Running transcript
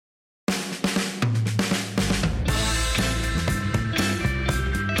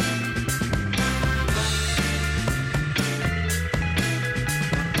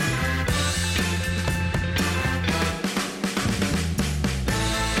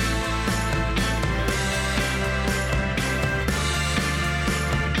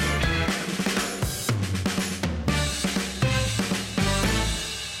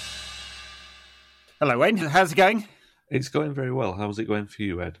Hello, Wayne. How's it going? It's going very well. How's it going for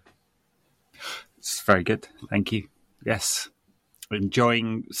you, Ed? It's very good. Thank you. Yes.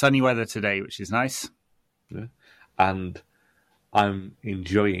 Enjoying sunny weather today, which is nice. Yeah. And I'm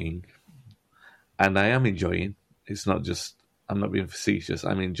enjoying, and I am enjoying, it's not just, I'm not being facetious,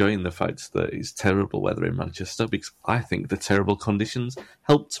 I'm enjoying the fact that it's terrible weather in Manchester because I think the terrible conditions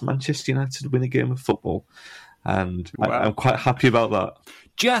helped Manchester United win a game of football. And wow. I'm quite happy about that.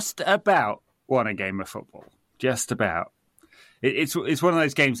 Just about won a game of football. Just about. It's one of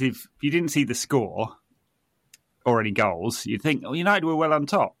those games, if you didn't see the score or any goals, you'd think, oh, United were well on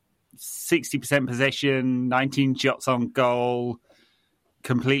top. 60% possession, 19 shots on goal,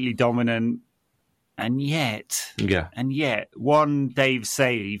 completely dominant. And yet, one Dave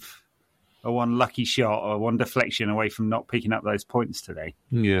save, or one lucky shot, or one deflection away from not picking up those points today.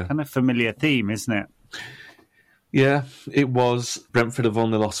 Yeah. Kind of familiar theme, isn't it? Yeah, it was. Brentford have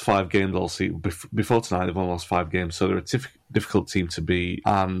only lost 5 games all season. Before tonight, they've only lost 5 games, so they're a difficult team to beat.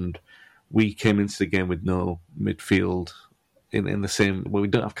 And we came into the game with no midfield in the same... Well, we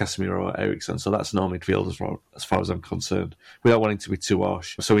don't have Casemiro or Eriksen, so that's no midfield as far as I'm concerned, without wanting to be too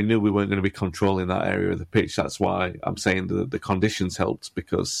harsh. So we knew we weren't going to be controlling that area of the pitch. That's why I'm saying the conditions helped,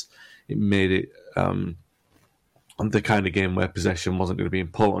 because it made it the kind of game where possession wasn't going to be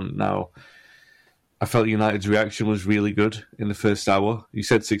important. Now, I felt United's reaction was really good in the first hour. You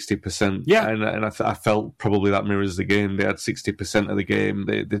said 60%. Yeah. And I felt probably that mirrors the game. They had 60% of the game.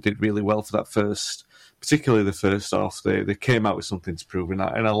 They did really well for that particularly the first half. They came out with something to prove, and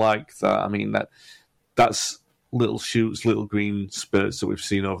I like that. I mean, that's little shoots, little green spurts that we've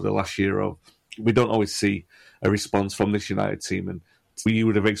seen over the last year. We don't always see a response from this United team, and you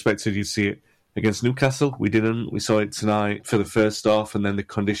would have expected you'd see it against Newcastle. We didn't. We saw it tonight for the first half, and then the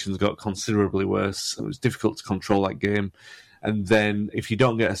conditions got considerably worse. It was difficult to control that game. And then if you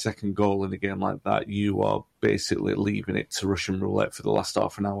don't get a second goal in a game like that, you are basically leaving it to Russian roulette for the last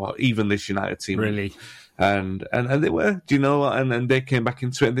half an hour, even this United team. Really? And they were, do you know, and they came back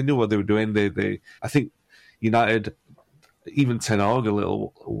into it, and they knew what they were doing. I think United, even Ten Hag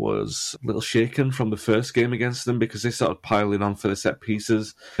was a little shaken from the first game against them, because they started piling on for the set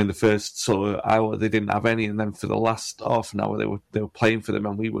pieces. In the first sort of hour, they didn't have any, and then for the last half an hour, they were playing for them,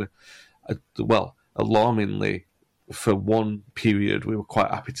 and we were, alarmingly, for one period, we were quite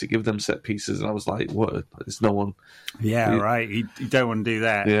happy to give them set pieces, and I was like, what? There's no one. Yeah, right. You don't want to do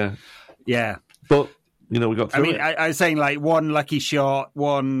that. Yeah. Yeah. But, we got through it. I was saying, like, one lucky shot,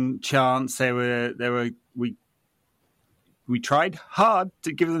 one chance. We tried hard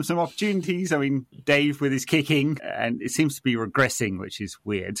to give them some opportunities. I mean, Dave with his kicking, and it seems to be regressing, which is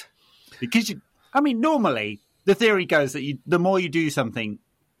weird. Because, normally the theory goes that the more you do something,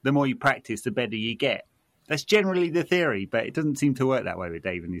 the more you practice, the better you get. That's generally the theory, but it doesn't seem to work that way with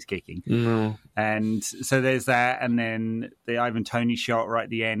Dave and his kicking. No. And so there's that, and then the Ivan Toney shot right at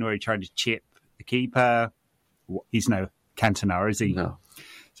the end where he tried to chip the keeper. He's no Cantona, is he? No.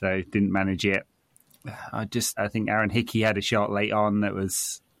 So didn't manage it. I think Aaron Hickey had a shot late on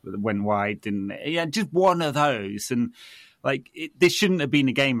that went wide. Just one of those. And this shouldn't have been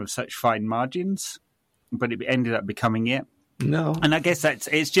a game of such fine margins, but it ended up becoming it. No. And I guess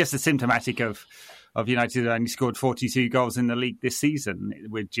it's just a symptomatic of United only scored 42 goals in the league this season.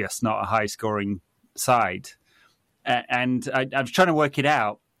 We're just not a high-scoring side. And I was trying to work it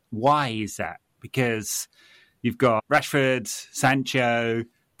out. Why is that? Because you've got Rashford, Sancho,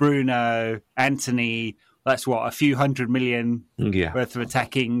 Bruno, Anthony. That's a few $100 million worth of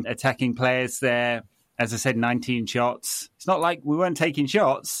attacking players there. As I said, 19 shots. It's not like we weren't taking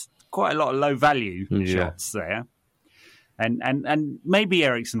shots. Quite a lot of low-value shots there. And maybe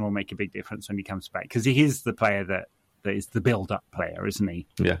Eriksen will make a big difference when he comes back, because he is the player that is the build-up player, isn't he?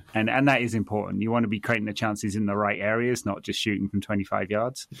 Yeah. And that is important. You want to be creating the chances in the right areas, not just shooting from 25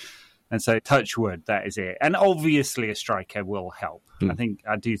 yards. And so, touch wood, that is it. And obviously a striker will help.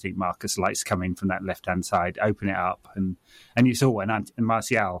 I do think Marcus Light's come in from that left-hand side, open it up. And you saw when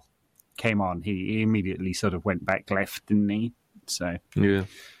Martial came on, he immediately sort of went back left, didn't he? So... Yeah.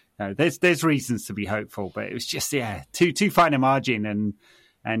 There's reasons to be hopeful, but it was just too fine a margin,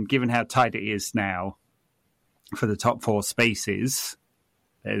 and given how tight it is now for the top 4 spaces,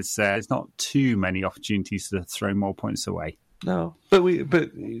 there's not too many opportunities to throw more points away. No, but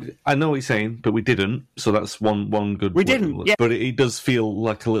I know what you're saying, but we didn't. So that's one good. We didn't, yeah. But it does feel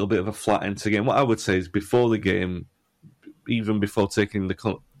like a little bit of a flat end to the game. What I would say is before the game, even before taking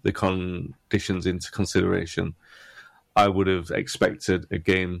the conditions into consideration, I would have expected a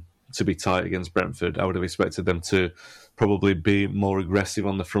game to be tight against Brentford. I would have expected them to probably be more aggressive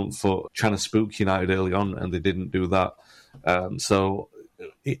on the front foot, trying to spook United early on, and they didn't do that. So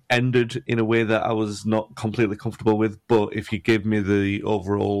it ended in a way that I was not completely comfortable with. But if you gave me the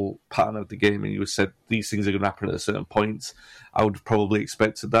overall pattern of the game and you said these things are going to happen at a certain point, I would probably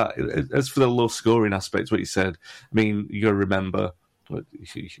expected that. As for the low scoring aspects, what you said, I mean, you got to remember,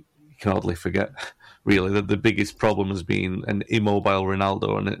 you can hardly forget, really, that the biggest problem has been an immobile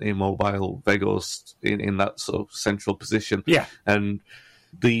Ronaldo and an immobile Weghorst in that sort of central position. Yeah. And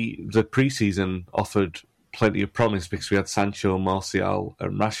the pre-season offered plenty of promise because we had Sancho, Martial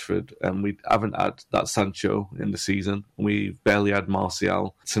and Rashford, and we haven't had that Sancho in the season. We've barely had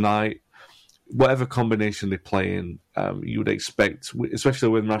Martial. Tonight, whatever combination they play in, you would expect, especially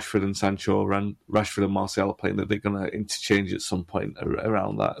when Rashford and Sancho and Rashford and Martial are playing, that they're going to interchange at some point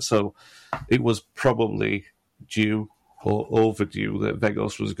around that. So it was probably due or overdue that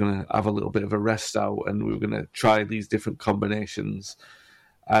Weghorst was going to have a little bit of a rest out and we were going to try these different combinations.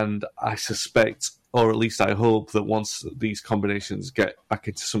 And I suspect, or at least I hope, that once these combinations get back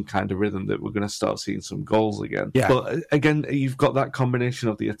into some kind of rhythm, that we're going to start seeing some goals again. Yeah. But again, you've got that combination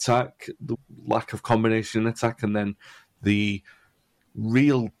of the attack, the lack of combination in attack, and then the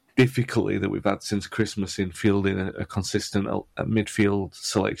real difficulty that we've had since Christmas in fielding a consistent midfield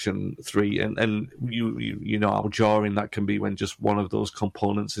selection three. And you know how jarring that can be when just one of those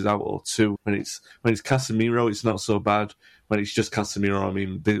components is out, or two. When it's Casemiro, it's not so bad. When it's just Casemiro, I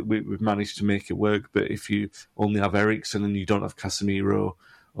mean, we've managed to make it work. But if you only have Eriksen and you don't have Casemiro,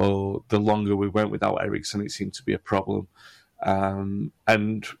 or the longer we went without Eriksen, it seemed to be a problem.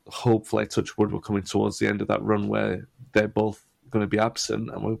 And hopefully, touch wood, we're coming towards the end of that run where they're both going to be absent,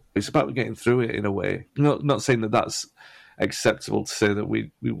 and it's about getting through it in a way. Not saying that that's acceptable to say that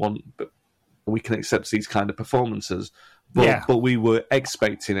we want, but we can accept these kind of performances. But we were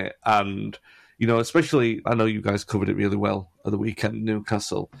expecting it, and especially, I know you guys covered it really well at the weekend,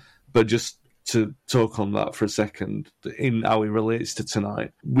 Newcastle, but just to talk on that for a second, in how it relates to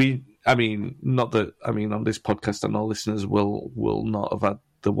tonight, on this podcast, I know listeners will not have had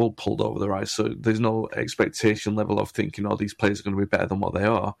the wool pulled over their eyes, so there's no expectation level of thinking, these players are going to be better than what they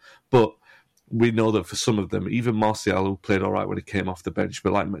are. But we know that for some of them, even Martial, who played all right when he came off the bench,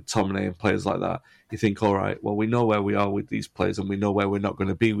 but like McTominay and players like that, you think, all right, well, we know where we are with these players and we know where we're not going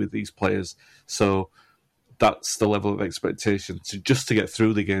to be with these players. So that's the level of expectation to get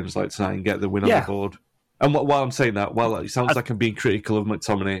through the games like tonight and get the win on the board. And while I'm saying that, while it sounds like I'm being critical of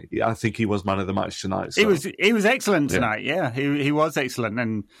McTominay, I think he was man of the match tonight. So. He was excellent tonight, He was excellent,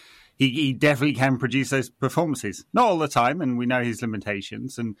 and he definitely can produce those performances. Not all the time, and we know his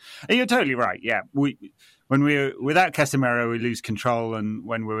limitations. And you're totally right, yeah. When we're without Casemiro, we lose control, and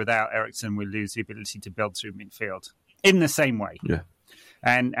when we're without Eriksen, we lose the ability to build through midfield in the same way. Yeah.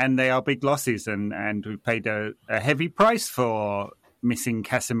 And they are big losses, and we paid a heavy price for missing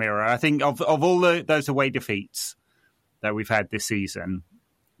Casemiro. I think of all those away defeats that we've had this season,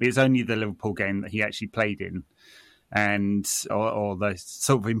 it's only the Liverpool game that he actually played in, or the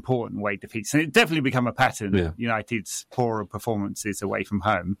sort of important away defeats. And it's definitely become a pattern, United's poorer performances away from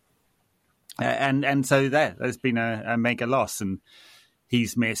home. And so there's been a mega loss, and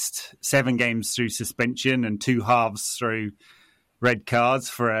he's missed 7 games through suspension and 2 halves through red cards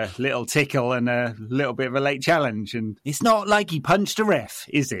for a little tickle and a little bit of a late challenge, and it's not like he punched a ref,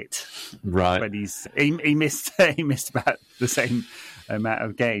 is it? Right. But he missed about the same amount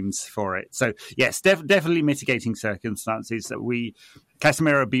of games for it. So yes, definitely mitigating circumstances that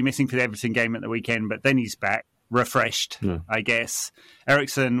Casemiro will be missing for the Everton game at the weekend, but then he's back refreshed, I guess.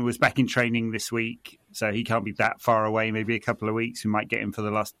 Eriksen was back in training this week, so he can't be that far away. Maybe a couple of weeks. We might get him for the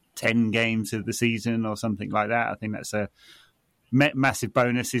last 10 games of the season or something like that. I think that's a massive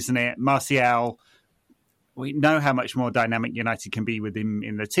bonus, isn't it? Martial, we know how much more dynamic United can be with him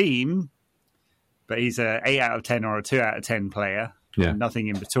in the team, but he's a 8 out of 10 or a 2 out of 10 player, nothing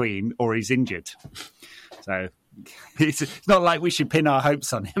in between, or he's injured. So it's not like we should pin our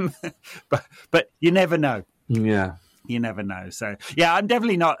hopes on him, but you never know. Yeah. You never know. So, I'm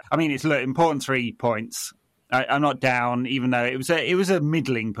definitely not. I mean, it's important 3 points. I'm not down, even though it was a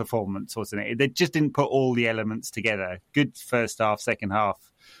middling performance, wasn't it? They just didn't put all the elements together. Good first half, second half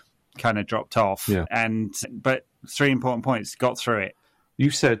kind of dropped off. Yeah. But 3 important points, got through it. You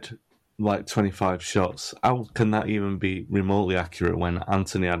said like 25 shots. How can that even be remotely accurate when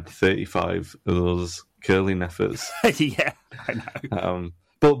Anthony had 35 of those curling efforts? Yeah, I know.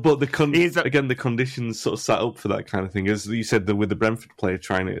 But the conditions sort of set up for that kind of thing. As you said, with the Brentford player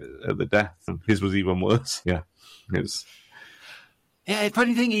trying it at the death, his was even worse. Yeah,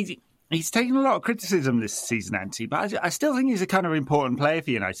 funny thing, he's taken a lot of criticism this season, Antti, but I still think he's a kind of important player for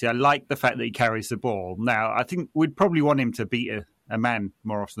United. I like the fact that he carries the ball. Now, I think we'd probably want him to beat a man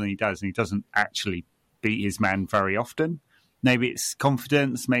more often than he does, and he doesn't actually beat his man very often. Maybe it's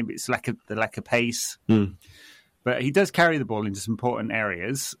confidence, maybe it's the lack of pace. But he does carry the ball into some important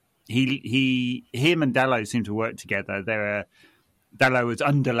areas. Him and Dalot seem to work together. Dalot was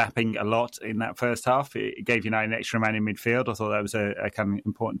underlapping a lot in that first half. It gave United an extra man in midfield. I thought that was a kind of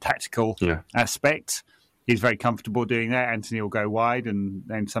important tactical aspect. He's very comfortable doing that. Anthony will go wide, and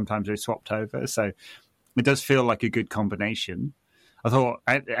then sometimes they're swapped over. So it does feel like a good combination. I thought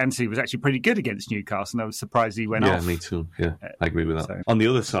Anthony was actually pretty good against Newcastle, and I was surprised he went off. Yeah, me too. Yeah, I agree with that. So. On the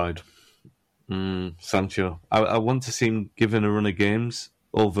other side, Sancho, I want to see him given a run of games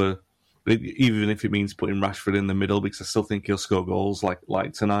over, even if it means putting Rashford in the middle, because I still think he'll score goals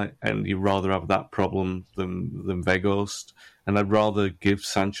like tonight, and you'd rather have that problem than Weghorst. And I'd rather give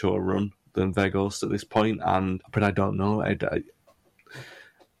Sancho a run than Weghorst at this point. But I don't know.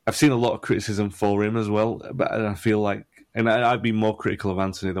 I've seen a lot of criticism for him as well, but I feel like, and I've been more critical of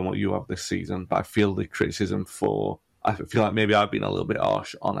Anthony than what you have this season, but I feel the criticism I feel like maybe I've been a little bit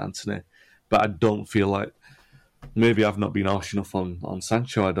harsh on Anthony, but I don't feel like maybe I've not been harsh enough on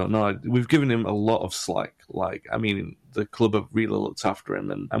Sancho. I don't know. We've given him a lot of slack. The club have really looked after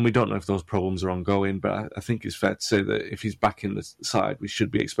him, and we don't know if those problems are ongoing, but I think it's fair to say that if he's back in the side, we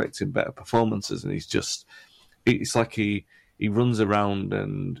should be expecting better performances, and it's like he runs around,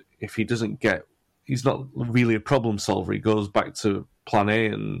 and if he doesn't he's not really a problem solver. He goes back to plan A,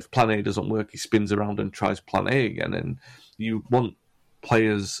 and if plan A doesn't work, he spins around and tries plan A again. And you want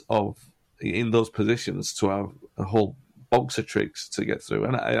players in those positions to have a whole box of tricks to get through.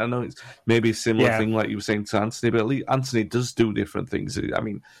 And I know it's maybe a similar thing like you were saying to Anthony, but at least Anthony does do different things. I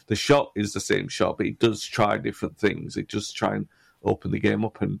mean, the shot is the same shot, but he does try different things. He does try and open the game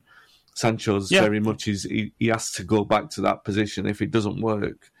up, and Sancho's very much he has to go back to that position. If it doesn't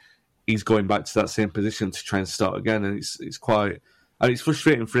work, he's going back to that same position to try and start again, and it's quite. And it's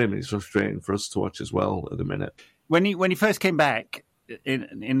frustrating for him, and it's frustrating for us to watch as well at the minute. When he first came back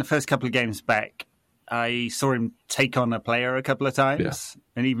in the first couple of games back, I saw him take on a player a couple of times,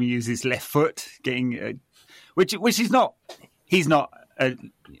 and even use his left foot, which is not. He's not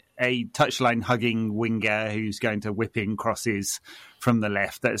a touchline hugging winger who's going to whip in crosses from the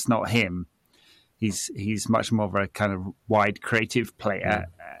left. That's not him. He's much more of a kind of wide creative player,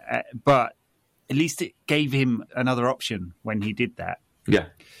 but at least it gave him another option when he did that. Yeah.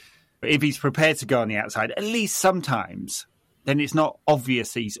 If he's prepared to go on the outside, at least sometimes, then it's not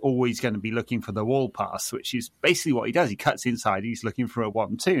obvious he's always going to be looking for the wall pass, which is basically what he does. He cuts inside, he's looking for a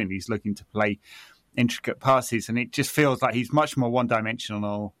 1-2, and he's looking to play intricate passes, and it just feels like he's much more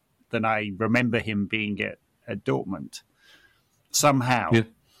one-dimensional than I remember him being at Dortmund. Somehow. Yeah.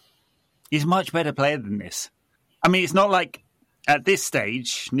 He's a much better player than this. I mean, it's not like at this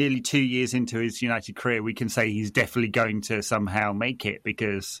stage, nearly 2 years into his United career, we can say he's definitely going to somehow make it,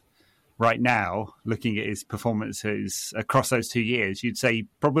 because right now, looking at his performances across those 2 years, you'd say he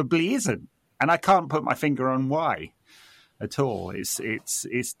probably isn't. And I can't put my finger on why at all.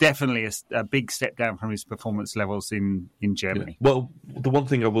 It's definitely a big step down from his performance levels in Germany. Yeah. Well, the one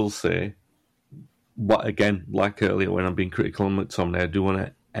thing I will say, again, like earlier when I'm being critical on McTominay, I do want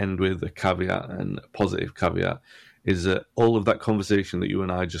to end with a caveat, and a positive caveat, is that all of that conversation that you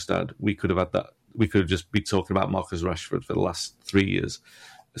and I just had, we could have had that. We could have just been talking about Marcus Rashford for the last 3 years.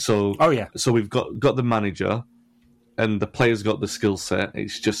 So, so we've got the manager, and the players got the skill set.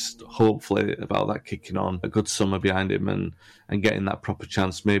 It's just hopefully about that kicking on, a good summer behind him, and getting that proper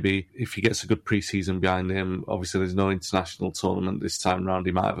chance. Maybe if he gets a good pre-season behind him, obviously there's no international tournament this time round,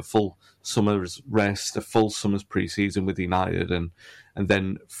 he might have a full summer's rest, a full summer's pre-season with United, and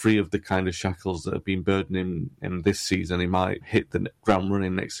then free of the kind of shackles that have been burdening him this season, he might hit the ground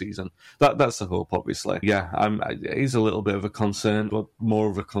running next season. That's the hope, obviously. Yeah, he's a little bit of a concern, but more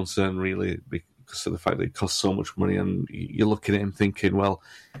of a concern really because of the fact that it costs so much money, and you're looking at him thinking, well,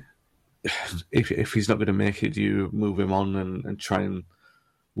 if he's not going to make it, do you move him on and try and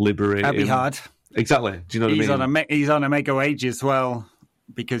liberate him? That'd be hard. Exactly. Do you know what I mean? He's on a mega wage as well,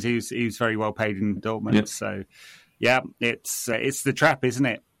 because he was very well paid in Dortmund. Yep. So, yeah, it's the trap, isn't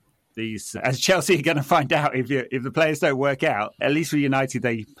it? As Chelsea are going to find out, if the players don't work out, at least with United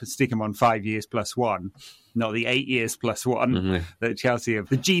they stick them on 5 years plus one, not the 8 years plus one that Chelsea have.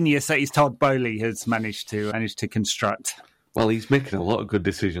 The genius that is Todd Bowley has managed to construct. Well, he's making a lot of good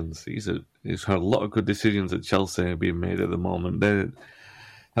decisions. He's had a lot of good decisions at Chelsea being made at the moment.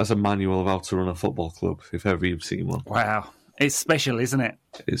 That's a manual of how to run a football club, if ever you've seen one. Wow. It's special, isn't it?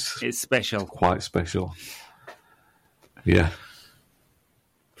 It's special. Quite special. Yeah.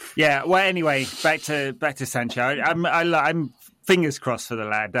 Yeah. Well, anyway, back to Sancho. I'm fingers crossed for the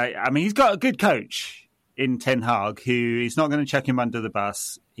lad. I mean, he's got a good coach in Ten Hag, who is not going to chuck him under the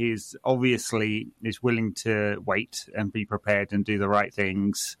bus. He's obviously is willing to wait and be prepared and do the right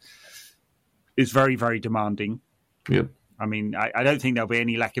things. Is very, very demanding. Yep. I mean, I don't think there'll be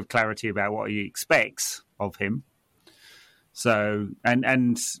any lack of clarity about what he expects of him. So,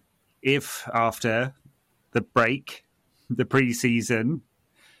 and if after the break, the pre-season,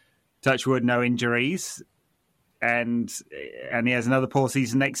 touch wood, no injuries, and he has another poor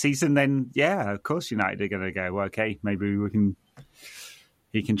season next season, then yeah, of course United are going to go, well, okay, maybe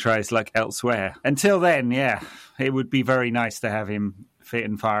he can try his luck elsewhere. Until then, yeah, it would be very nice to have him fit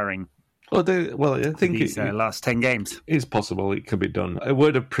and firing. I think these last 10 games. It's possible it can be done. A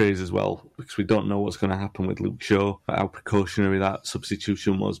word of praise as well, because we don't know what's going to happen with Luke Shaw, how precautionary that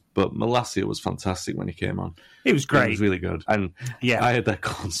substitution was. But Malacia was fantastic when he came on. It was great. It was really good. And yeah, I had that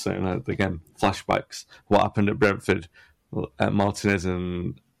concert, again, flashbacks. What happened at Brentford, Martinez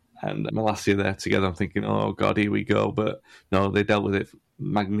and Malacia there together. I'm thinking, oh God, here we go. But no, they dealt with it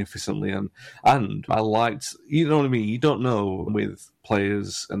magnificently, and I liked, you know what I mean, you don't know with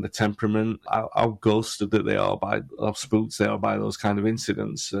players and the temperament how ghosted that they are by, how spooked they are by those kind of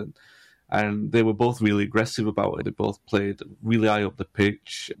incidents, and they were both really aggressive about it. They both played really high up the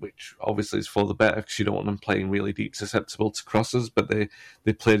pitch, which obviously is for the better because you don't want them playing really deep, susceptible to crosses, but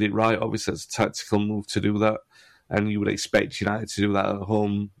they played it right. Obviously it's a tactical move to do that, and you would expect United to do that at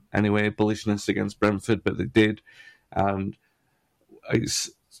home anyway, bullishness against Brentford, but they did. And it's,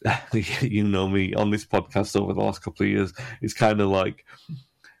 you know me, on this podcast over the last couple of years, it's kind of like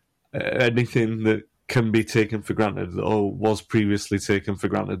anything that can be taken for granted or was previously taken for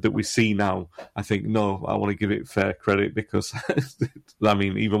granted that we see now. I think, no, I want to give it fair credit because, I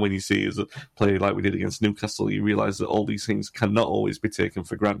mean, even when you see it play like we did against Newcastle, you realise that all these things cannot always be taken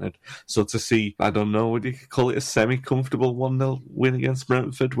for granted. So to see, I don't know, would you call it a semi-comfortable 1-0 win against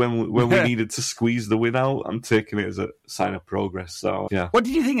Brentford when we needed to squeeze the win out? I'm taking it as a sign of progress. So, yeah. What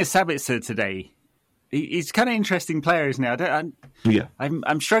did you think of Sabitzer today? He's kind of an interesting player, isn't he?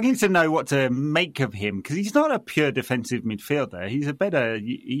 I'm struggling to know what to make of him because he's not a pure defensive midfielder. He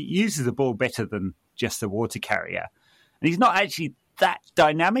uses the ball better than just a water carrier. And he's not actually that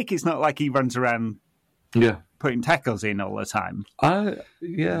dynamic. It's not like he runs around putting tackles in all the time. I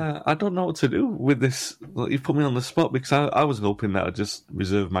don't know what to do with this. You've put me on the spot because I was hoping that I'd just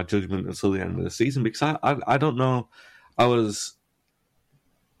reserve my judgment until the end of the season because I don't know. I was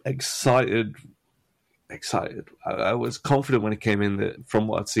excited. I was confident when he came in that from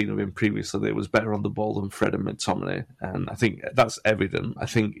what I'd seen of him previously, that it was better on the ball than Fred and McTominay. And I think that's evident. I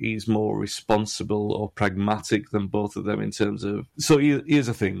think he's more responsible or pragmatic than both of them in terms of... So here's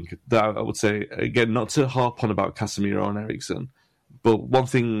a thing that I would say, again, not to harp on about Casemiro and Eriksen, but one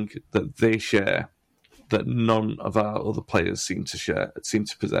thing that they share that none of our other players seem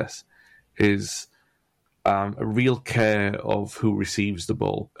to possess is a real care of who receives the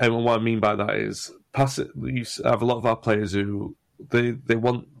ball. And what I mean by that is... You have a lot of our players who they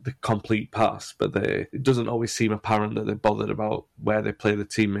want the complete pass, but it doesn't always seem apparent that they're bothered about where they play the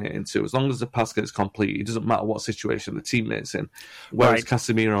teammate into. As long as the pass gets complete, it doesn't matter what situation the teammate's in. Whereas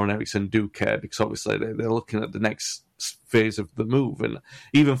Casemiro and Eriksen do care because obviously they're looking at the next phase of the move. And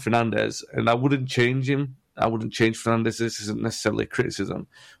even Fernandes, and I wouldn't change him. I wouldn't change Fernandes. This isn't necessarily a criticism.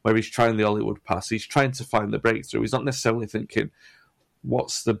 Where he's trying the Hollywood pass, he's trying to find the breakthrough. He's not necessarily thinking,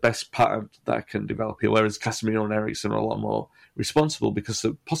 what's the best pattern that I can develop here? Whereas Casemiro and Eriksen are a lot more responsible because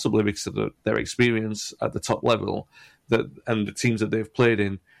of their experience at the top level and the teams that they've played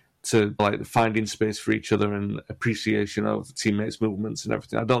in to like finding space for each other and appreciation of teammates' movements and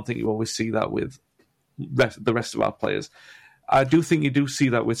everything. I don't think you always see that with the rest of our players. I do think you do see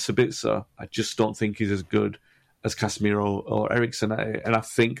that with Sabitzer. I just don't think he's as good as Casemiro or Eriksen, and I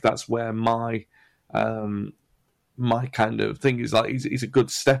think that's where my kind of thing is like he's a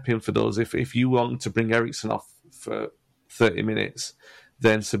good step in for those. If you want to bring Eriksen off for 30 minutes,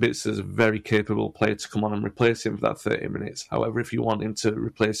 then Sabitzer's a very capable player to come on and replace him for that 30 minutes. However, if you want him to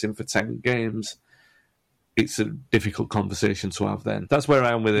replace him for 10 games, it's a difficult conversation to have then. That's where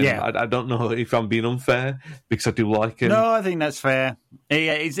I am with him. Yeah. I don't know if I'm being unfair because I do like him. No, I think that's fair.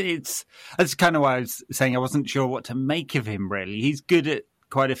 Yeah, that's kind of why I was saying I wasn't sure what to make of him, really. He's good at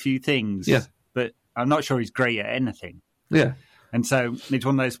quite a few things. Yeah. But I'm not sure he's great at anything. Yeah. And so it's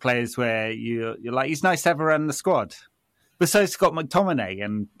one of those players where you're like, he's nice to have around the squad. But so is Scott McTominay,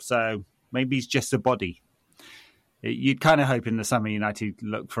 and so maybe he's just a body. You'd kind of hope in the summer United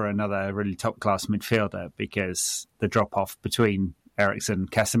look for another really top-class midfielder because the drop-off between Eriksen,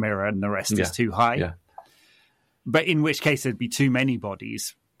 Casemiro and the rest is too high. Yeah. But in which case there'd be too many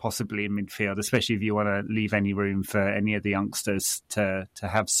bodies. possibly in midfield, especially if you want to leave any room for any of the youngsters to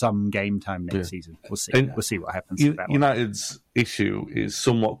have some game time next season. We'll see. We'll see what happens. United's issue is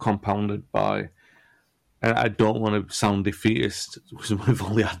somewhat compounded by, and I don't want to sound defeatist because we've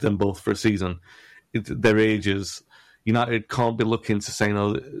only had them both for a season. Their ages. United can't be looking to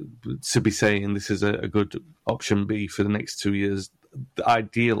saying this is a good option B for the next 2 years.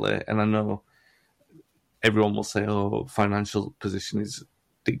 Ideally, and I know everyone will say, financial position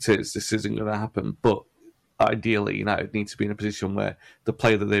dictates this isn't going to happen, but ideally United need to be in a position where the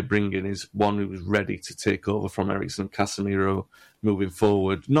player that they bring in is one who's ready to take over from Eriksen and Casemiro moving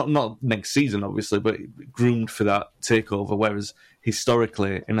forward. Not next season, obviously, but groomed for that takeover, whereas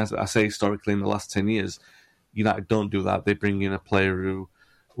historically, and as I say historically in the last 10 years, United don't do that. They bring in a player who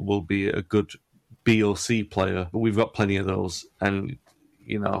will be a good B or C player, but we've got plenty of those. And,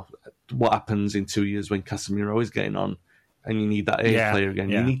 what happens in 2 years when Casemiro is getting on and you need that A player again?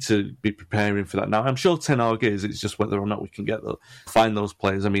 You need to be preparing for that. Now, I'm sure Ten Hag is. It's just whether or not we can find those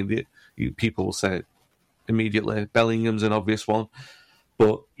players. I mean, people will say immediately Bellingham's an obvious one,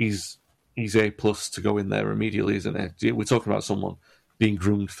 but he's A+ to go in there immediately, isn't he? We're talking about someone being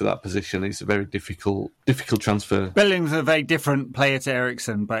groomed for that position. It's a very difficult transfer. Bellingham's a very different player to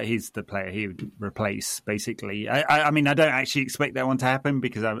Eriksen, but he's the player he would replace, basically. I mean, I don't actually expect that one to happen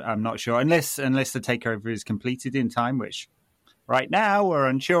because I'm not sure, unless the takeover is completed in time, which right now we're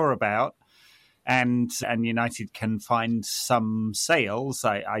unsure about, and United can find some sales.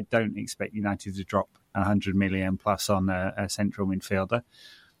 I don't expect United to drop 100 million plus on a central midfielder.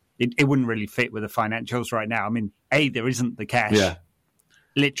 It wouldn't really fit with the financials right now. I mean, A, there isn't the cash. Yeah.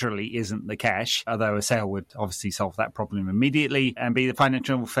 Literally isn't the cash, although a sale would obviously solve that problem immediately. And B, the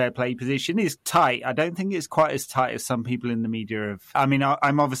financial fair play position is tight. I don't think it's quite as tight as some people in the media have. I mean,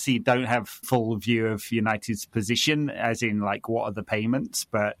 I'm obviously don't have full view of United's position, as in like what are the payments,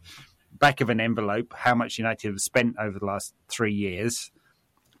 but back of an envelope, how much United have spent over the last 3 years,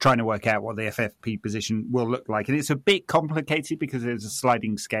 trying to work out what the FFP position will look like. And it's a bit complicated because there's a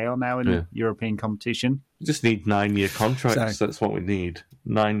sliding scale now in European competition. We just need 9-year contracts. So, that's what we need.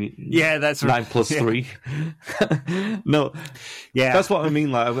 9. Yeah, that's 9 plus 3. No, that's what I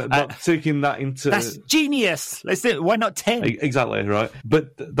mean. Like, not taking that into. That's genius. Let's do it. Why not 10? Exactly right.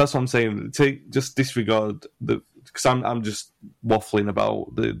 But that's what I'm saying. Just disregard because I'm just waffling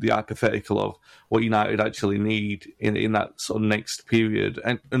about the hypothetical of what United actually need in that sort of next period.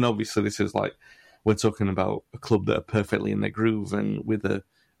 And obviously this is like, we're talking about a club that are perfectly in their groove and with a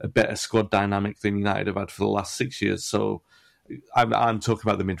better squad dynamic than United have had for the last 6 years. So I'm talking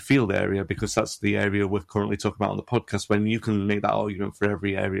about the midfield area because that's the area we're currently talking about on the podcast, when you can make that argument for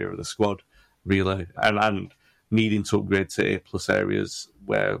every area of the squad, really. And needing to upgrade to A+ areas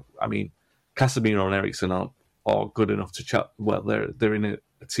where, I mean, Casemiro and Eriksen are good enough to chat. Well, they're in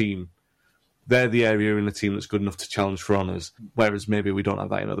a team. They're the area in the team that's good enough to challenge for honours, whereas maybe we don't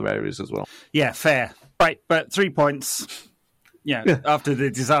have that in other areas as well. Yeah, fair. Right, but 3 points. Yeah. After the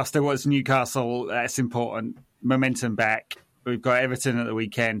disaster was Newcastle, that's important. Momentum back. We've got Everton at the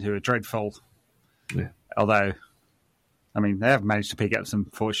weekend, who are dreadful. Yeah. Although, I mean, they have managed to pick up some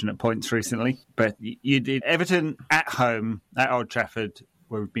fortunate points recently. But you did Everton at home at Old Trafford,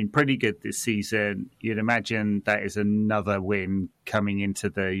 where we've been pretty good this season. You'd imagine that is another win coming into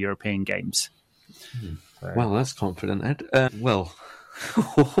the European games. So. Well, that's confident, Ed.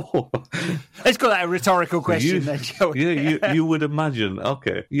 Let's call that a rhetorical question then, shall we? Yeah, you would imagine.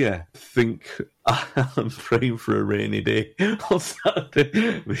 Okay, yeah. Think I'm praying for a rainy day on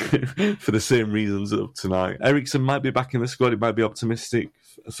Saturday for the same reasons of tonight. Eriksen might be back in the squad. It might be optimistic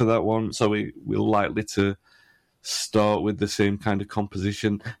for that one, so we're likely to start with the same kind of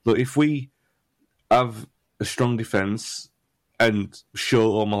composition. But if we have a strong defence and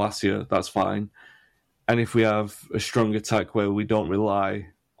show or Malacia, that's fine. And if we have a strong attack where we don't rely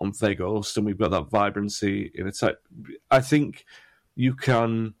on Weghorst and we've got that vibrancy in attack, I think you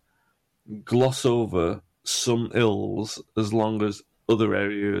can gloss over some ills as long as other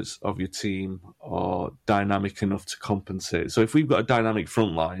areas of your team are dynamic enough to compensate. So if we've got a dynamic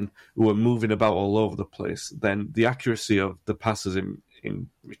front line who are moving about all over the place, then the accuracy of the passes in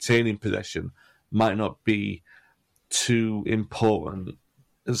retaining possession might not be too important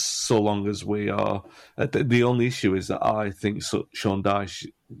so long as we are. The only issue is that I think Sean Dyche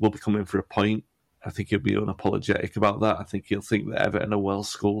will be coming for a point. I think he'll be unapologetic about that. I think he'll think that Everton are well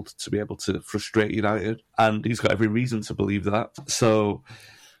schooled to be able to frustrate United, and he's got every reason to believe that. So,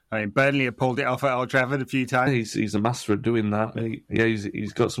 I mean, Burnley have pulled it off at Old Trafford a few times. He's a master of doing that.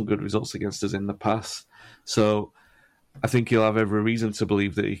 He's got some good results against us in the past. So, I think he'll have every reason to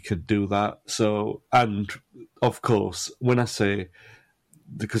believe that he could do that. So, and of course, when I say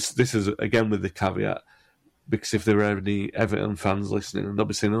because this is, again, with the caveat, because if there are any Everton fans listening, and they'll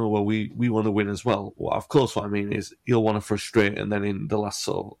be saying, oh, well, we want to win as well. Well, of course, what I mean is you'll want to frustrate, and then in the last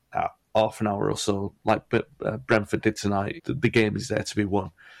sort of half an hour or so, like Brentford did tonight, the game is there to be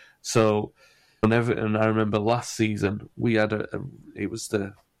won. So on Everton, I remember last season, we had it was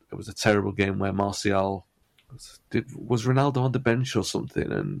a terrible game where Martial, was Ronaldo on the bench or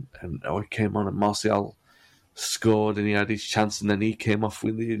something, and he came on and Martial scored and he had his chance, and then he came off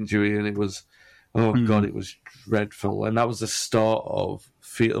with the injury, and it was, God, it was dreadful. And that was the start of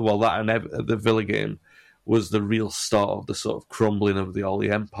that, and the Villa game was the real start of the sort of crumbling of the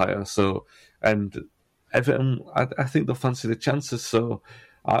Ollie empire. So, and Everton, I think they'll fancy the chances. So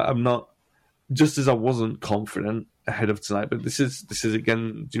I'm not, just as I wasn't confident ahead of tonight, but this is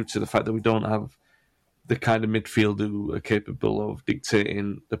again due to the fact that we don't have the kind of midfield who are capable of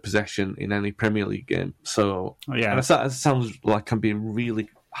dictating the possession in any Premier League game. So, and it sounds like I'm being really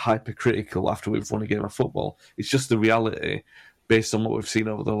hypercritical after we've won a game of football. It's just the reality based on what we've seen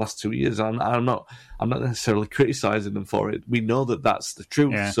over the last 2 years. And I'm not necessarily criticising them for it. We know that that's the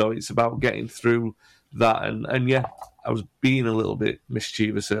truth. Yeah. So it's about getting through that. And yeah, I was being a little bit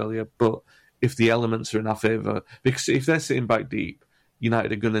mischievous earlier, but if the elements are in our favour, because if they're sitting back deep,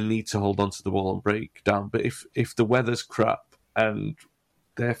 United are going to need to hold on to the ball and break down. But if the weather's crap and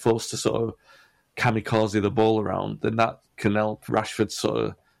they're forced to sort of kamikaze the ball around, then that can help Rashford's sort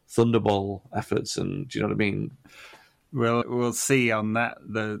of thunderball efforts. And do you know what I mean? We'll see on that,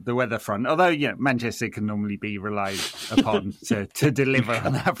 the weather front. Although, Manchester can normally be relied upon to deliver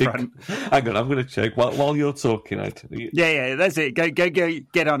on that front. Hang on, I'm going to check while you're talking. Yeah, that's it. Go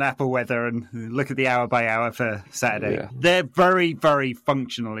get on Apple Weather and look at the hour by hour for Saturday. Yeah. They're very, very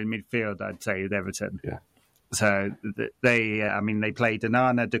functional in midfield, I'd say, with Everton. Yeah. So they played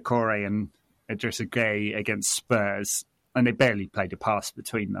Onana, Doucouré and Idrissa Gueye against Spurs, and they barely played a pass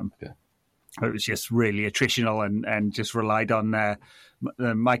between them. Yeah. It was just really attritional and just relied on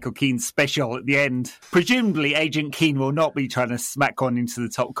Michael Keane's special at the end. Presumably, Agent Keane will not be trying to smack one into the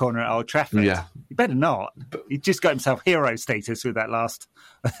top corner at Old Trafford. Yeah. He better not. He just got himself hero status with that last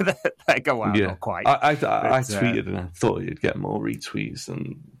that go out. Yeah. Not quite. I tweeted and I thought he'd get more retweets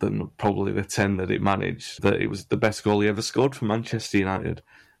than probably the 10 that it managed. That it was the best goal he ever scored for Manchester United.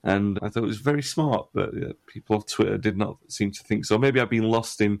 And I thought it was very smart, but people on Twitter did not seem to think so. Maybe I've been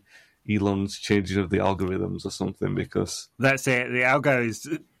lost in Elon's changing of the algorithms or something, because that's it. The algo is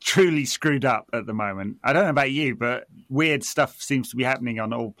truly screwed up at the moment. I don't know about you, but weird stuff seems to be happening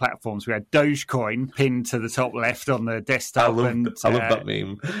on all platforms. We had Dogecoin pinned to the top left on the desktop. I love that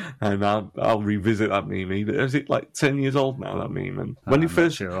meme, and I'll revisit that meme. Is it like 10 years old now, that meme? And when I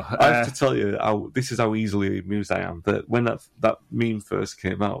have to tell you, this is how easily amused I am, that when that meme first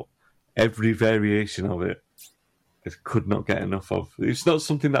came out, every variation of it, I could not get enough of. It's not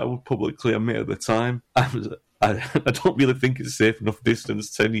something that I would publicly admit at the time. I don't really think it's safe enough distance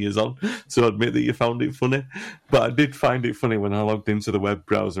 10 years on to admit that you found it funny. But I did find it funny when I logged into the web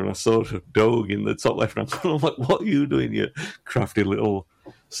browser and I saw Doge in the top left-hand corner. I'm like, what are you doing, you crafty little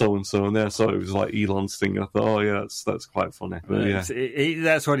so-and-so? And then I saw it was like Elon's thing. I thought, oh, yeah, that's quite funny. But yeah.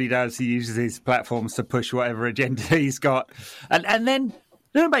 That's what he does. He uses his platforms to push whatever agenda he's got. And then...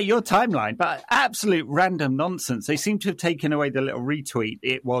 I don't know about your timeline, but absolute random nonsense. They seem to have taken away the little retweet.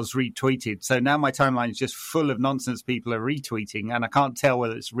 It was retweeted. So now my timeline is just full of nonsense people are retweeting, and I can't tell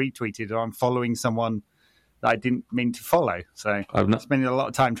whether it's retweeted or I'm following someone that I didn't mean to follow. So I'm spending a lot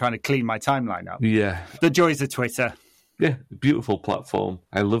of time trying to clean my timeline up. Yeah. The joys of Twitter. Yeah, beautiful platform.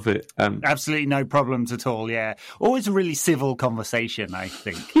 I love it. Absolutely no problems at all, yeah. Always a really civil conversation, I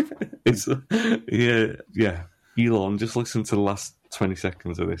think. Yeah. Elon, just listen to the last 20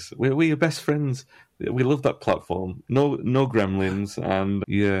 seconds of this. We're your best friends. We love that platform. No gremlins, and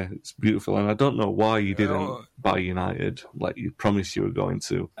yeah, it's beautiful. And I don't know why you didn't buy United like you promised you were going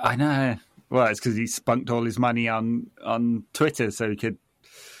to. I know. Well, it's because he spunked all his money on Twitter so he could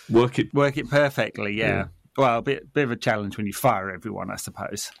work it perfectly. Yeah. Well, a bit of a challenge when you fire everyone, I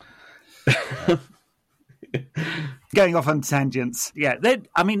suppose. Going off on tangents, yeah.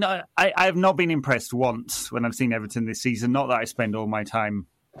 I have not been impressed once when I've seen Everton this season. Not that I spend all my time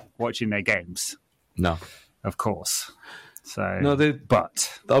watching their games. No, of course. So no,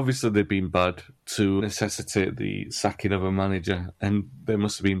 but obviously they've been bad to necessitate the sacking of a manager, and they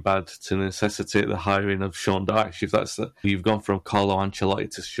must have been bad to necessitate the hiring of Sean Dyche. If you've gone from Carlo Ancelotti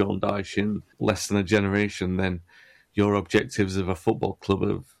to Sean Dyche in less than a generation, then your objectives of a football club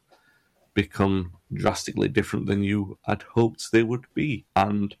have become drastically different than you had hoped they would be.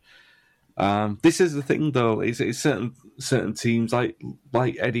 And this is the thing, though. It's certain teams like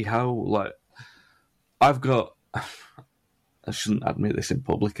Eddie Howe. Like I've got I shouldn't admit this in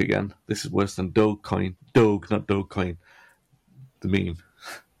public again. This is worse than Dogecoin. Doge, not Dogecoin. The meme,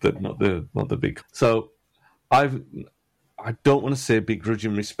 not the big. So I don't want to say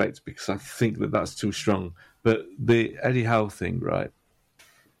begrudging respect because I think that's too strong. But the Eddie Howe thing, right?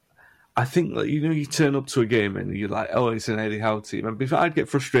 I think that, you turn up to a game and you're like, oh, it's an Eddie Howe team. And before, I'd get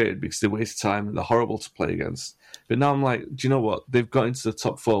frustrated because they waste time and they're horrible to play against. But now I'm like, do you know what? They've got into the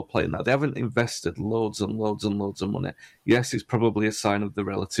top 4 playing that. They haven't invested loads and loads and loads of money. Yes, it's probably a sign of the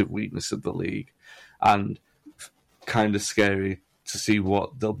relative weakness of the league and kind of scary to see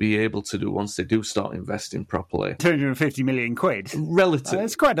what they'll be able to do once they do start investing properly. 250 million quid. Relative.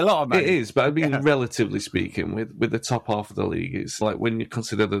 That's quite a lot of money. It is, but I mean, relatively speaking, with the top half of the league, it's like when you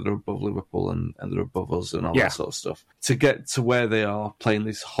consider that they're above Liverpool and they're above us and all that sort of stuff. To get to where they are playing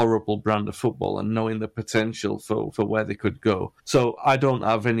this horrible brand of football and knowing the potential for where they could go. So I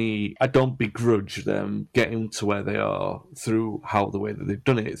don't begrudge them getting to where they are through the way that they've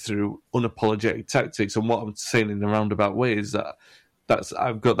done it, through unapologetic tactics. And what I'm saying in a roundabout way is that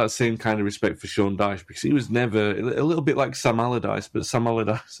I've got that same kind of respect for Sean Dyche because he was never a little bit like Sam Allardyce, but Sam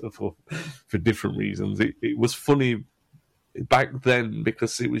Allardyce for different reasons. It was funny back then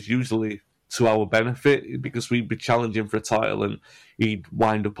because it was usually to our benefit because we'd be challenging for a title and he'd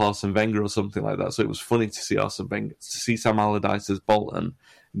wind up Arsene Wenger or something like that. So it was funny to see Sam Allardyce as Bolton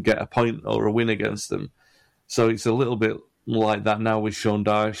get a point or a win against them. So it's a little bit like that now with Sean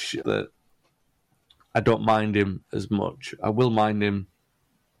Dyche that I don't mind him as much. I will mind him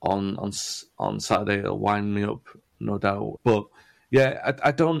on Saturday. It'll wind me up, no doubt. But yeah,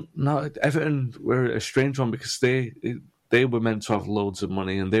 I don't know. Everton were a strange one because they were meant to have loads of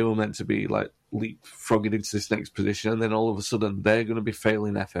money and they were meant to be like leapfrogging into this next position, and then all of a sudden they're going to be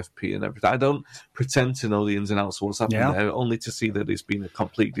failing FFP and everything. I don't pretend to know the ins and outs of what's happened there, only to see that it's been a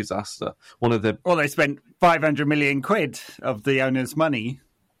complete disaster. They spent 500 million quid of the owner's money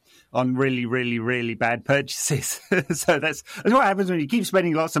on really, really, really bad purchases. So that's what happens when you keep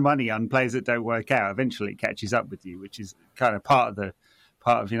spending lots of money on players that don't work out. Eventually it catches up with you, which is kind of part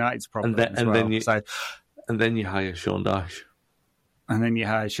of United's problem And then you hire Sean Dyche.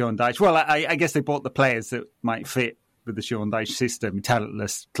 Well, I guess they bought the players that might fit with the Sean Dyche system,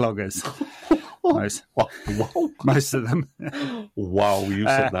 talentless cloggers. Most of them. Wow, you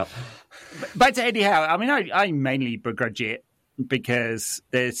said that. Back to Eddie Howe. I mean, I mainly begrudge it because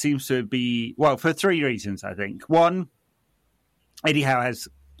there seems to be, for 3 reasons, I think. One, Eddie Howe has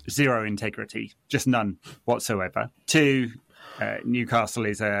zero integrity, just none whatsoever. 2, Newcastle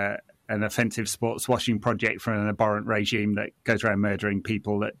is an offensive sports washing project from an abhorrent regime that goes around murdering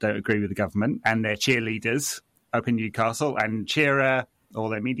people that don't agree with the government, and their cheerleaders up in Newcastle, and Shearer, all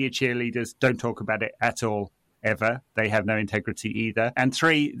their media cheerleaders, don't talk about it at all, ever. They have no integrity either. And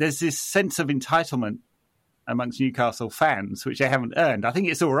 3, there's this sense of entitlement amongst Newcastle fans, which they haven't earned. I think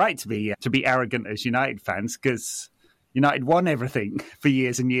it's all right to be arrogant as United fans because United won everything for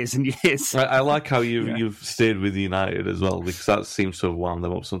years and years and years. I like how you've stayed with United as well because that seems to have wound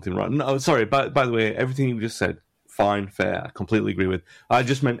them up something right. No, sorry, by the way, everything you just said, fine, fair, I completely agree with. I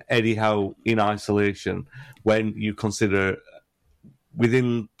just meant Eddie Howe in isolation when you consider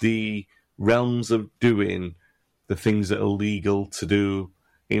within the realms of doing the things that are legal to do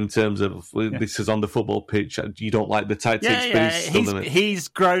in terms of this is on the football pitch. You don't like the tactics, but he's still in it. He's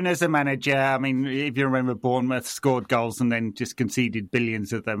grown as a manager. I mean, if you remember, Bournemouth scored goals and then just conceded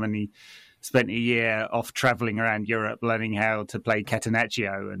billions of them, and he spent a year off travelling around Europe learning how to play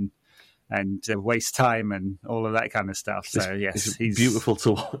Catenaccio and waste time and all of that kind of stuff. So, he's beautiful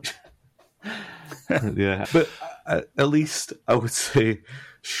to watch. Yeah, but at least I would say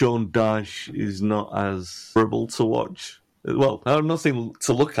Sean Dyche is not as horrible to watch. Well, I'm not saying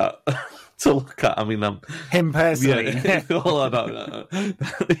to look at. I mean, him personally. Yeah.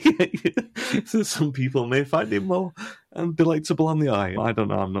 So some people may find him more delectable on the eye. I don't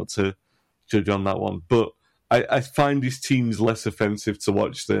know. I'm not to judge on that one, but I find his teams less offensive to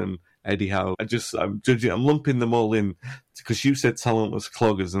watch than Eddie Howe. I'm judging. I'm lumping them all in because you said talentless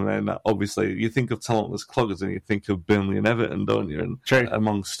cloggers, and then obviously you think of talentless cloggers and you think of Burnley and Everton, don't you? And True.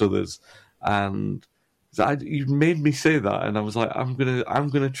 Amongst others, and. You made me say that, and I was like, I'm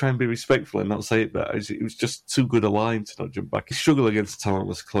gonna try and be respectful and not say it, but it was just too good a line to not jump back. You struggle against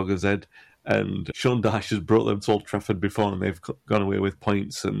talentless cloggers, Ed, and Sean Dyche has brought them to Old Trafford before, and they've gone away with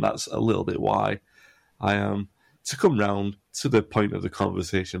points, and that's a little bit why I am, to come round to the point of the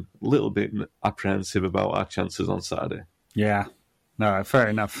conversation, a little bit apprehensive about our chances on Saturday. Yeah, no, fair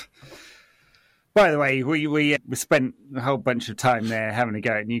enough. By the way, we spent a whole bunch of time there having a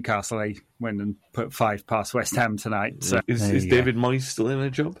go at Newcastle. They went and put 5 past West Ham tonight. So is David Moyes still in a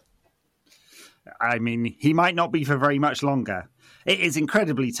job? I mean, he might not be for very much longer. It is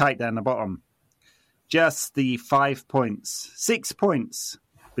incredibly tight down the bottom. Just the 6 points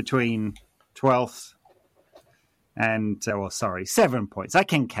between 12th and, 7 points. I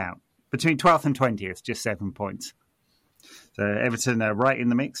can count. Between 12th and 20th, just 7 points. So Everton are right in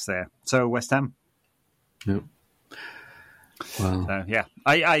the mix there. So West Ham. Yep. Wow. So, yeah,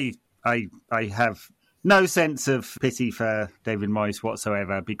 I have no sense of pity for David Moyes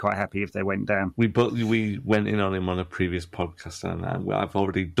whatsoever. I'd be quite happy if they went down. We went in on him on a previous podcast, and I've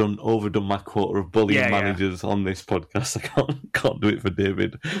already overdone my quota of bullying managers on this podcast. I can't do it for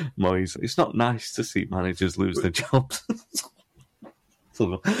David Moyes. It's not nice to see managers lose their jobs.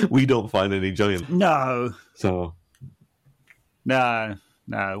 So we don't find any joy in it. No. So no.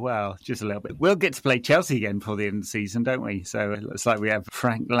 Well, just a little bit. We'll get to play Chelsea again before the end of the season, don't we? So it looks like we have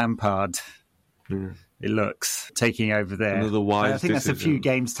Frank Lampard. Yeah. It looks taking over there. Another wise I think decision. That's a few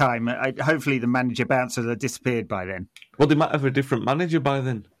games' time. Hopefully, the manager bouncers have disappeared by then. Well, they might have a different manager by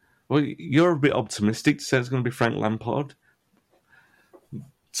then. Well, you're a bit optimistic to say it's going to be Frank Lampard.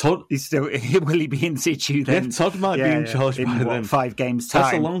 Todd, will he be in situ then? Yeah, Todd might be in charge by then. 5 games' time.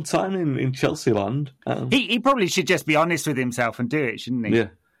 That's a long time in Chelsea land. He probably should just be honest with himself and do it, shouldn't he? Yeah.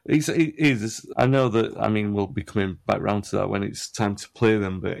 He is. I know that, we'll be coming back round to that when it's time to play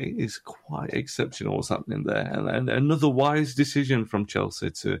them, but it is quite exceptional what's happening there. And another wise decision from Chelsea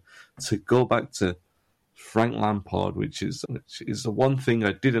to go back to Frank Lampard, which is the one thing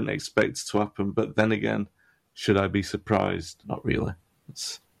I didn't expect to happen. But then again, should I be surprised? Not really.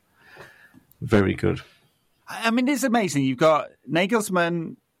 It's very good. I mean, it's amazing. You've got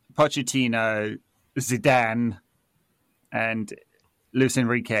Nagelsmann, Pochettino, Zidane, and Luis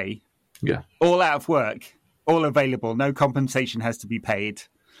Enrique, all out of work, all available, no compensation has to be paid.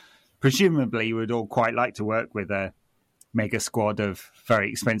 Presumably, we'd all quite like to work with a mega squad of very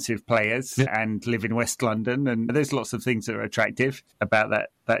expensive players and live in West London. And there's lots of things that are attractive about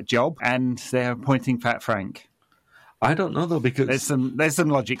that job. And they're appointing Fat Frank. I don't know, though, because there's some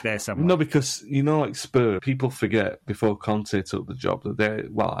logic there somewhere. No, because, like Spurs, people forget before Conte took the job that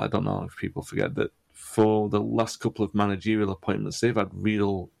I don't know if people forget that for the last couple of managerial appointments, they've had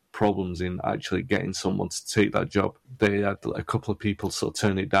real problems in actually getting someone to take that job. They had a couple of people sort of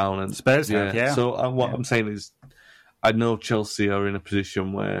turn it down. And Spurs have, yeah. So I'm saying is, I know Chelsea are in a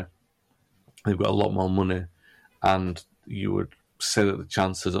position where they've got a lot more money, and you would say that the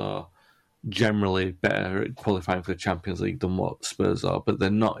chances are generally better at qualifying for the Champions League than what Spurs are, but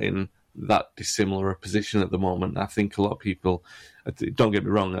they're not in that dissimilar a position at the moment. I think a lot of people, don't get me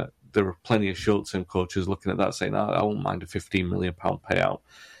wrong, there are plenty of short-term coaches looking at that saying, I won't mind a £15 million payout.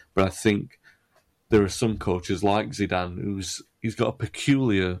 But I think there are some coaches like Zidane he's got a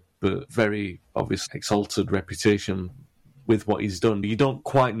peculiar but very obvious exalted reputation with what he's done. You don't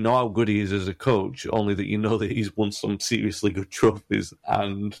quite know how good he is as a coach, only that you know that he's won some seriously good trophies,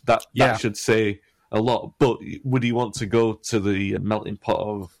 and that should say a lot. But would he want to go to the melting pot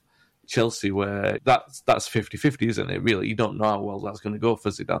of Chelsea, where that's 50-50, isn't it, really? You don't know how well that's going to go for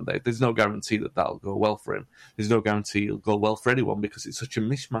Zidane. There's no guarantee that that'll go well for him. There's no guarantee it'll go well for anyone because it's such a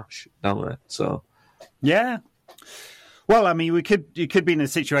mishmash down there. So, yeah. Well, I mean, you could be in a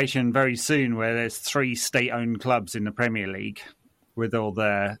situation very soon where there's 3 state-owned clubs in the Premier League with all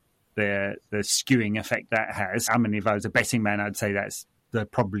the skewing effect that has. I mean, if I was a betting man, I'd say that's the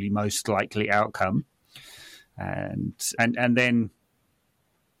probably most likely outcome. And then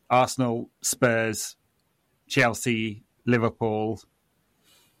Arsenal, Spurs, Chelsea, Liverpool,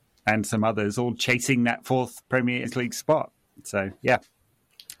 and some others all chasing that 4th Premier League spot. So, yeah.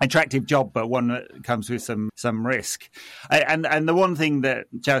 Attractive job, but one that comes with some risk. And the one thing that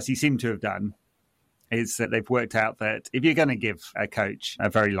Chelsea seem to have done is that they've worked out that if you're going to give a coach a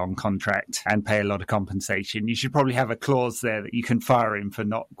very long contract and pay a lot of compensation, you should probably have a clause there that you can fire him for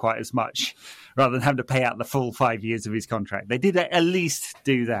not quite as much, rather than have to pay out the full 5 years of his contract. They did at least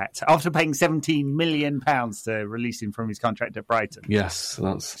do that after paying £17 million to release him from his contract at Brighton. Yes,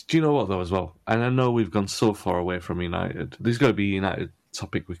 do you know what, though, as well? And I know we've gone so far away from United. There's got to be United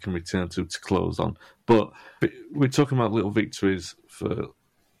topic we can return to close on. But we're talking about little victories for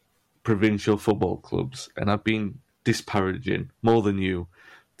provincial football clubs, and I've been disparaging more than you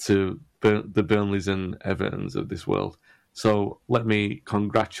to the Burnleys and Evertons of this world. So let me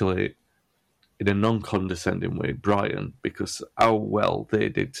congratulate, in a non-condescending way, Brighton, because how well they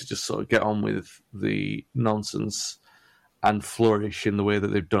did to just sort of get on with the nonsense and flourish in the way that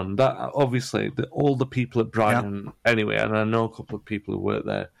they've done. That obviously, all the people at Brighton, anyway, and I know a couple of people who work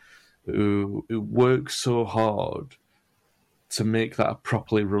there, who work so hard to make that a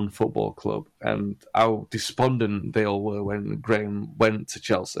properly run football club, and how despondent they all were when Graham went to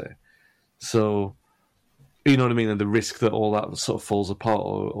Chelsea. So, you know what I mean? And the risk that all that sort of falls apart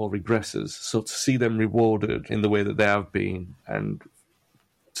or regresses. So to see them rewarded in the way that they have been, and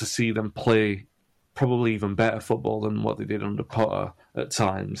to see them play probably even better football than what they did under Potter at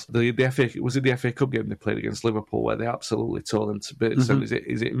times. The FA Cup game they played against Liverpool where they absolutely tore them to bits. And is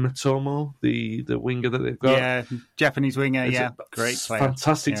it Matomo, the winger that they've got? Yeah, Japanese winger. Great player.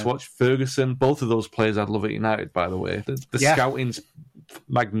 Fantastic to watch. Ferguson, both of those players I'd love at United, by the way. The scouting's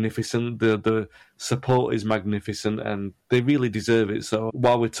magnificent. The support is magnificent, and they really deserve it. So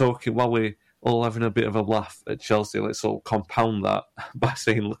while we're all having a bit of a laugh at Chelsea, let's all compound that by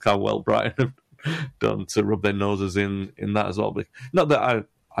saying, look how well Brighton have done to rub their noses in that as well. But not that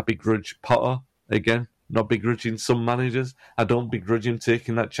I begrudge Potter, again, not begrudging some managers. I don't begrudge him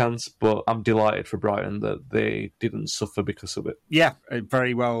taking that chance, but I'm delighted for Brighton that they didn't suffer because of it. Yeah, a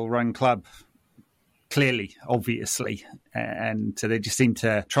very well-run club, clearly, obviously. And so they just seem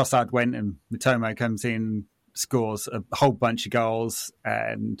to... Trossard went and Mitomo comes in, scores a whole bunch of goals,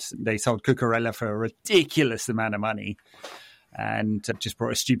 and they sold Cucurella for a ridiculous amount of money. And just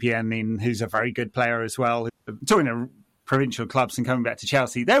brought Estupiñán in, who's a very good player as well. Talking of provincial clubs and coming back to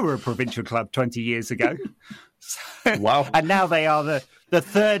Chelsea, they were a provincial club 20 years ago. Wow. And now they are the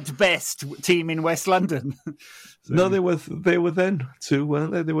third best team in West London. No, they were then too,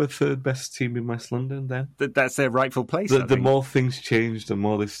 weren't they? They were third best team in West London then. That's their rightful place. The more things change, the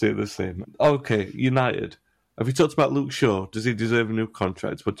more they stay the same. Okay, United. Have you talked about Luke Shaw? Does he deserve a new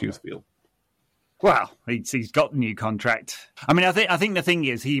contract? What do you feel? Well, he's got the new contract. I mean, I think the thing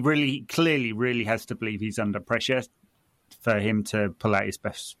is, he really clearly has to believe he's under pressure for him to pull out his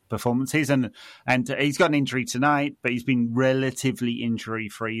best performances. And he's got an injury tonight, but he's been relatively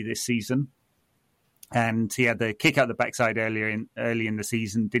injury-free this season. And he had the kick out the backside early in the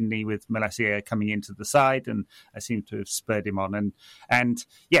season, didn't he, with Malacia coming into the side, and I seem to have spurred him on. And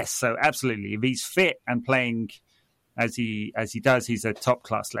yes, so absolutely, if he's fit and playing as he does, he's a top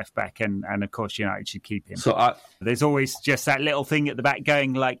class left back, and of course United should keep him. So there's always just that little thing at the back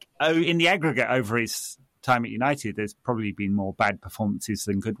going like, oh, in the aggregate over his time at United, there's probably been more bad performances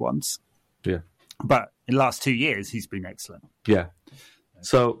than good ones. Yeah, but in the last 2 years, he's been excellent. Yeah,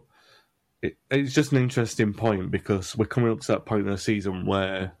 so. It's just an interesting point because we're coming up to that point in the season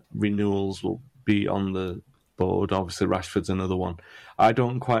where renewals will be on the board. Obviously, Rashford's another one. I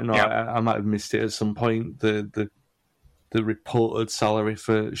don't quite know. I might have missed it at some point. The reported salary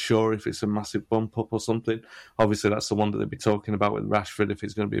for Shaw, if it's a massive bump up or something. Obviously, that's the one that they'll be talking about with Rashford if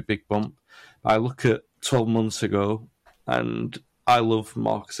it's going to be a big bump. I look at 12 months ago, and I love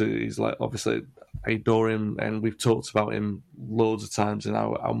Marcus. He's like, obviously, I adore him, and we've talked about him loads of times and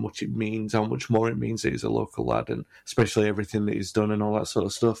how much it means, how much more it means that he's a local lad, and especially everything that he's done and all that sort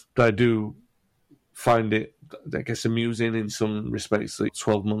of stuff. But I do find it, I guess, amusing in some respects that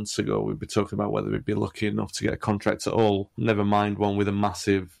 12 months ago we'd be talking about whether we'd be lucky enough to get a contract at all, never mind one with a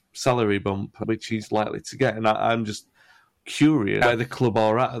massive salary bump, which he's likely to get. And I'm just curious where the club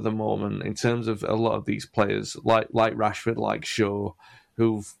are at the moment in terms of a lot of these players, like Rashford, like Shaw,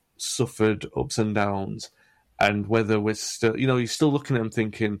 who've suffered ups and downs, and whether we're still, you're still looking at them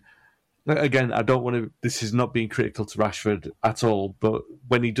thinking, again, I don't want to, this is not being critical to Rashford at all, but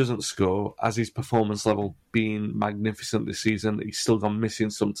when he doesn't score, as his performance level being magnificent this season, he's still gone missing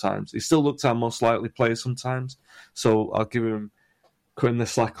sometimes. He's still looked our most likely player sometimes, so I'll give him cutting the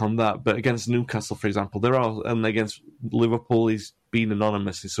slack on that. But against Newcastle, for example, and against Liverpool, he's been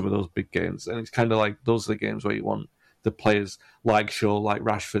anonymous in some of those big games, and it's kind of like those are the games where you want the players like Shaw, like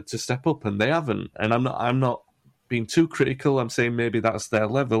Rashford to step up, and they haven't. And I'm not being too critical. I'm saying maybe that's their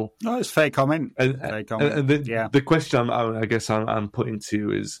level. No, it's a fair comment. And the question I guess I'm putting to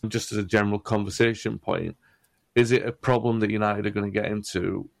you is, just as a general conversation point, is it a problem that United are going to get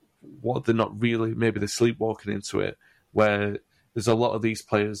into? What they're not really, maybe they're sleepwalking into it, where there's a lot of these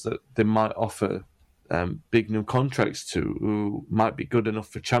players that they might offer big new contracts to, who might be good enough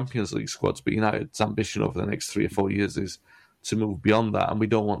for Champions League squads, but United's ambition over the next 3 or 4 years is to move beyond that, and we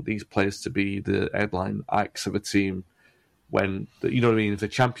don't want these players to be the headline acts of a team when, you know what I mean, if they're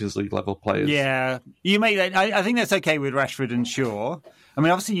Champions League level players. Yeah, you make that. I think that's okay with Rashford and Shaw. I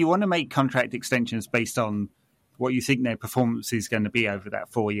mean, obviously you want to make contract extensions based on what you think their performance is going to be over that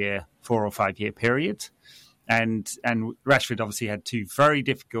 4 or 5 year period. And Rashford obviously had 2 very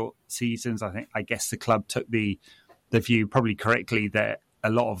difficult seasons. I guess the club took the view, probably correctly, that a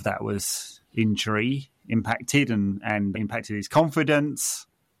lot of that was injury impacted and impacted his confidence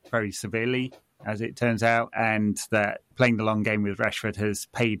very severely, as it turns out, and that playing the long game with Rashford has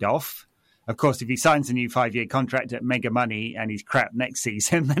paid off. Of course, if he signs a new 5-year contract at mega money and he's crap next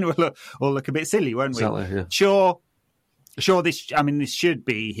season, then we'll all look a bit silly, won't we? Exactly, yeah. Sure. This should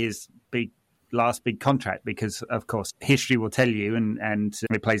be his big last big contract because, of course, history will tell you, and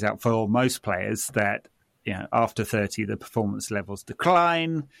it plays out for most players, that after 30, the performance levels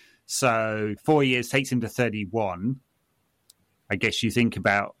decline. So 4 years takes him to 31. I guess you think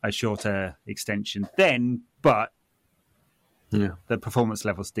about a shorter extension then, but the performance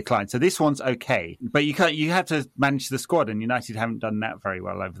levels decline. So this one's okay, but you have to manage the squad, and United haven't done that very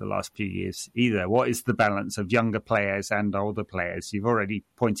well over the last few years either. What is the balance of younger players and older players? You've already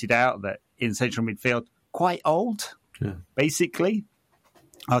pointed out that in central midfield, quite old, basically.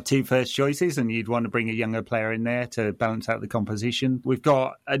 Our two first choices, and you'd want to bring a younger player in there to balance out the composition. We've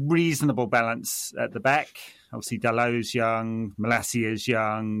got a reasonable balance at the back. Obviously, Dalot's young, Malasia's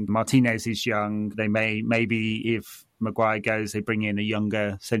young, Martinez is young. They maybe if Maguire goes, they bring in a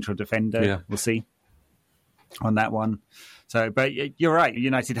younger central defender. Yeah. We'll see on that one. So, but you're right.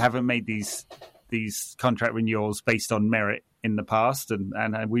 United haven't made these contract renewals based on merit in the past, and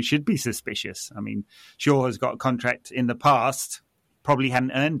we should be suspicious. I mean, Shaw has got a contract in the past. Probably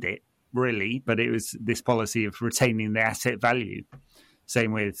hadn't earned it, really, but it was this policy of retaining the asset value.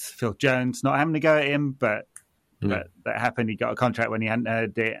 Same with Phil Jones, not having to go at him, but that happened. He got a contract when he hadn't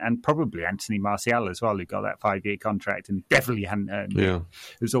earned it, and probably Anthony Martial as well, who got that 5-year contract and definitely hadn't earned it.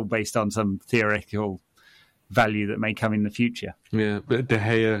 It was all based on some theoretical value that may come in the future. Yeah, but De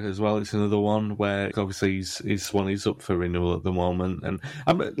Gea as well, it's another one where obviously he's up for renewal at the moment. And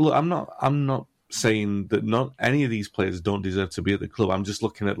I'm not saying that not any of these players don't deserve to be at the club. I'm just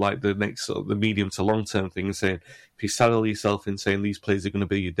looking at like the next sort of the medium to long term thing and saying, if you saddle yourself in saying these players are going to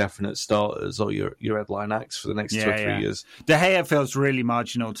be your definite starters or your headline acts for the next 2 or 3 years. De Gea feels really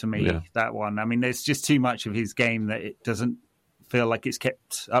marginal to me, that one. I mean, there's just too much of his game that it doesn't feel like it's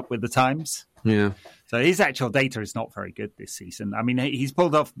kept up with the times. Yeah. So his actual data is not very good this season. I mean, he's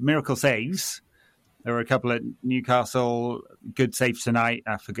pulled off miracle saves. There were a couple at Newcastle, good save tonight.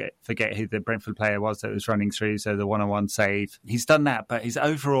 I forget who the Brentford player was that was running through, so the one-on-one save. He's done that, but his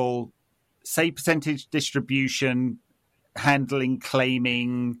overall save percentage, distribution, handling,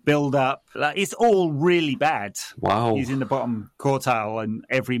 claiming, build-up, it's all really bad. Wow. He's in the bottom quartile in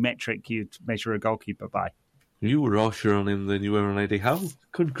every metric you'd measure a goalkeeper by. You were harsher on him than you were on Eddie Howe.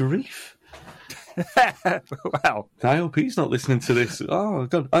 Good grief. Well, I hope he's not listening to this. Oh,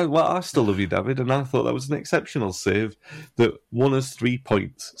 God. I still love you, David, and I thought that was an exceptional save that won us 3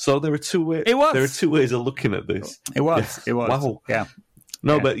 points. So there are two ways. It was. There are two ways of looking at this. It was. Yeah. It was. Wow. Yeah.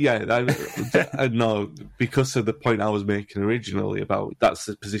 No, but I know because of the point I was making originally about that's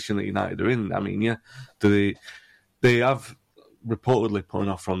the position that United are in. I mean, they have reportedly put an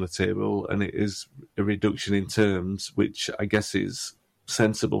offer on the table, and it is a reduction in terms, which I guess is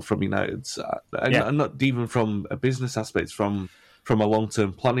sensible from United's, and not even from a business aspect, from a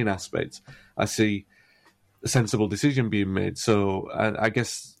long-term planning aspect. I see a sensible decision being made. So I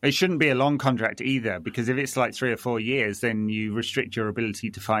guess it shouldn't be a long contract either, because if it's like 3 or 4 years, then you restrict your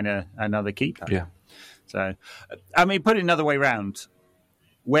ability to find another keeper. Yeah. So, I mean, put it another way round.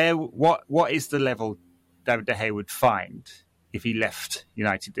 What is the level David De Gea would find if he left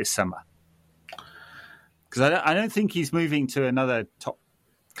United this summer? Because I don't think he's moving to another top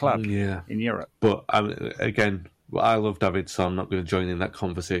club in Europe. But again, I love David, so I'm not going to join in that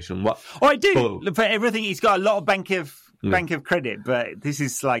conversation. I do. For everything, he's got a lot of bank of credit, but this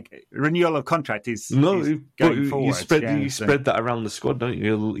is like renewal of contract is going forward. You spread that around the squad, don't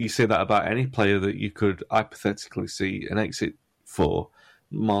you? You say that about any player that you could hypothetically see an exit for.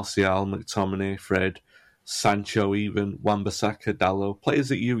 Martial, McTominay, Fred, Sancho, even Wan-Bissaka, Dalot, players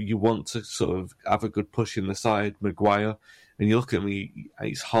that you want to sort of have a good push in the side. Maguire, and you look at me,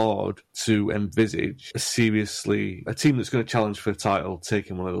 it's hard to envisage a team that's going to challenge for a title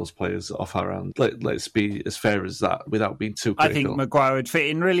taking one of those players off our hand. Let's be as fair as that without being too critical. I think Maguire would fit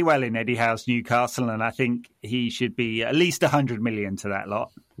in really well in Eddie Howe's Newcastle, and I think he should be at least 100 million to that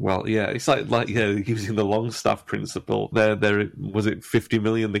lot. Well, yeah, it's like using the Longstaff principle. There was it 50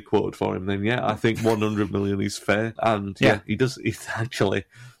 million they quoted for him. Then I think 100 million is fair, and he does. He's actually.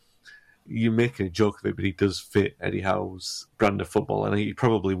 You make a joke of it, but he does fit Eddie Howe's brand of football, and he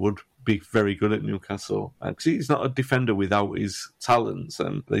probably would be very good at Newcastle. Because he's not a defender without his talents,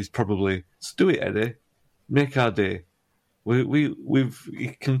 and he's probably, let's do it, Eddie. Make our day. Are you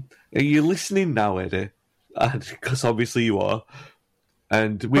listening now, Eddie? Because obviously you are.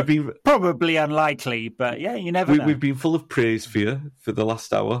 And we've been probably unlikely, but you never know. We've been full of praise for you for the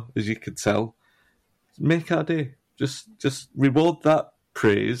last hour, as you could tell. Make our day. Just reward that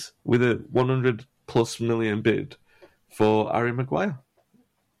praise with a 100+ million bid for Harry Maguire.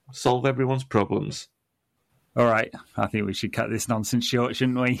 Solve everyone's problems. All right. I think we should cut this nonsense short,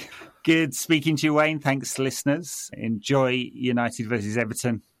 shouldn't we? Good speaking to you, Wayne. Thanks, listeners. Enjoy United versus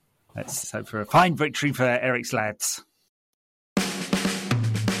Everton Let's hope for a fine victory for Eric's lads.